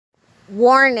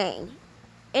Warning.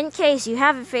 In case you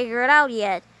haven't figured it out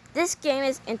yet, this game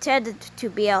is intended to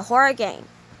be a horror game.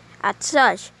 As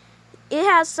such, it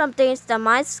has some things that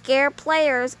might scare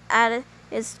players and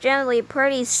it's generally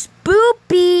pretty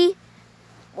spoopy.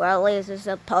 Well, at least it's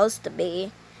supposed to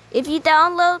be. If you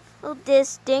download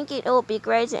this thinking it will be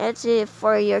great to enter it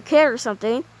for your kid or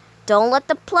something, don't let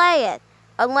them play it.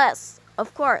 Unless,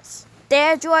 of course,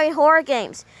 they enjoy horror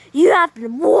games. You have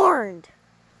been warned.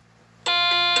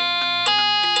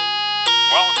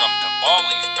 Welcome to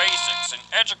Baldi's Basics in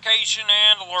Education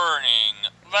and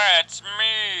Learning. That's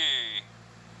me.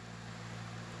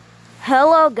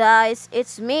 Hello guys,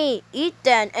 it's me,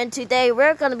 Ethan, and today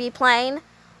we're going to be playing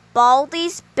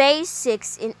Baldi's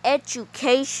Basics in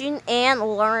Education and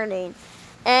Learning.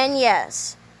 And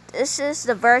yes, this is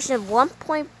the version of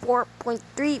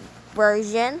 1.4.3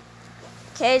 version.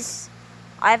 Cause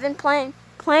I've been playing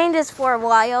this for a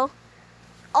while.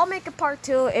 I'll make a part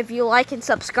 2 if you like and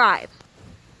subscribe.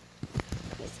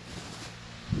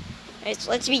 Alright,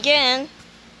 so let's begin.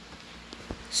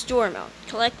 Store mode.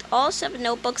 Collect all 7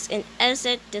 notebooks and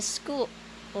exit the school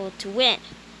to win.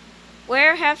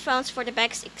 Wear headphones for the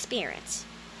best experience.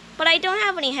 But I don't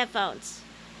have any headphones.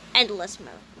 Endless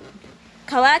mode.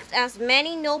 Collect as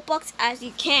many notebooks as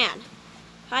you can.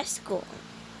 High school.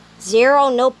 0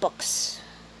 notebooks.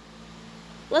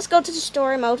 Let's go to the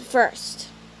story mode first.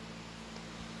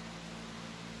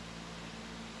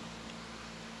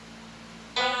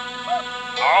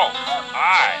 Oh,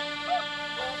 hi.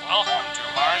 Welcome to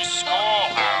my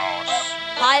schoolhouse.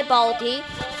 Hi, Baldi.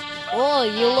 Oh,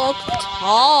 you look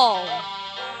tall.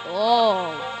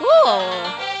 Oh, cool.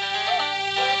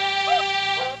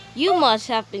 You must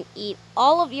have been eating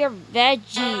all of your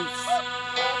veggies.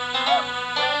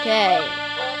 Okay,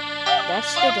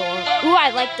 that's the door. Ooh, I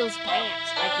like those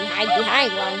plants. I can hide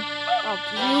behind one. Oh,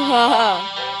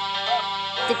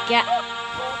 the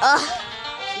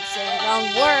keep saying the wrong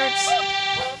words.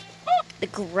 The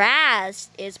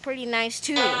grass is pretty nice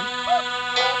too. The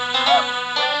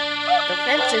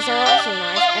fences are also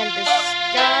nice, and the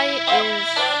sky is,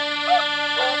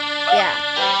 yeah.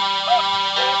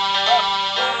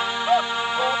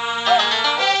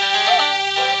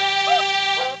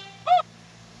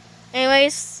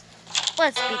 Anyways,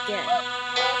 let's begin.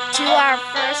 To our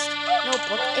first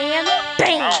notebook, and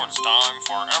bang! Now it's time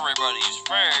for everybody's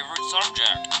favorite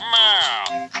subject,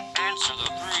 math. Answer the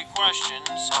 3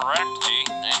 questions correctly,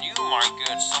 and you might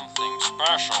get something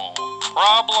special.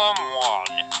 Problem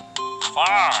 1.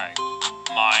 5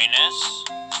 minus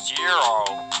 0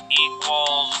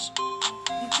 equals...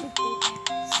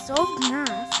 So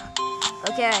math.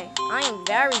 Okay, I am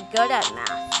very good at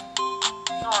math.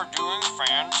 You're doing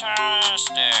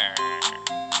fantastic.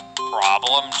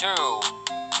 Problem 2.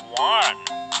 1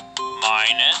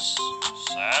 minus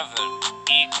 7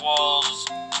 equals...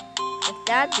 If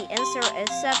that the answer is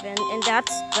 7, and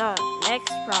that's the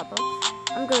next problem,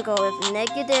 I'm gonna go with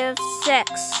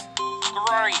 -6.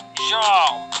 Great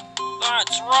job!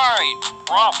 That's right!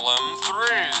 Problem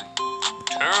 3.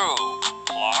 2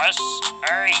 plus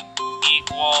 8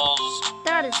 equals...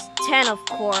 That is 10, of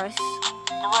course.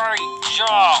 Great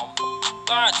job!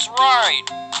 That's right!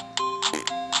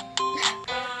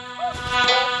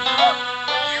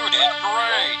 You did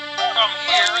great! Come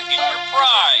here and get your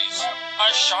prize! A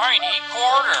shiny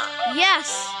quarter!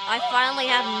 Yes, I finally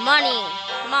have money.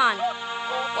 Come on.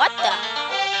 What the?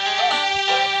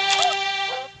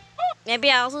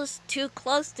 Maybe I was too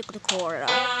close to the quarter.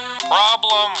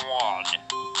 Problem 1.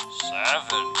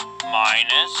 7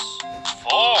 minus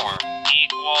 4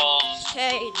 equals...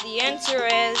 Okay, the answer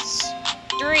is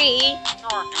 3.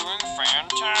 You're doing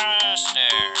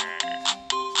fantastic.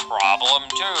 Problem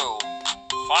 2.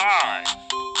 5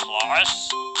 plus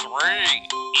 3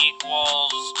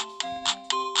 equals...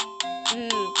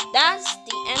 That's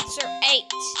the answer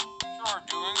 8. You're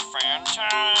doing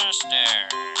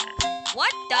fantastic.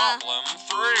 What the? Problem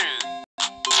 3.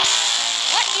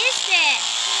 What is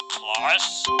this?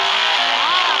 Plus... Oh,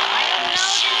 I don't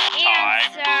know the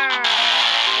answer.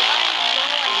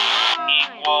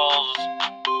 Equals...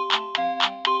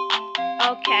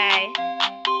 Okay.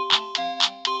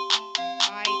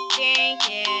 I think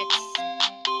it's...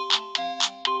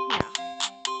 No.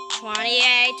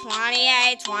 28,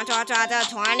 28.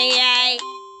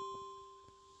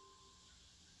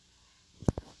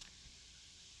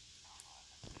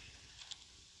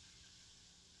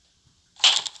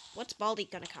 What's Baldi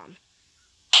gonna come?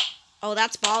 Oh,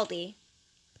 that's Baldi.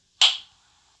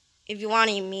 If you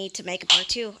wanted me to make a part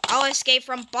 2, I'll escape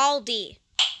from Baldi.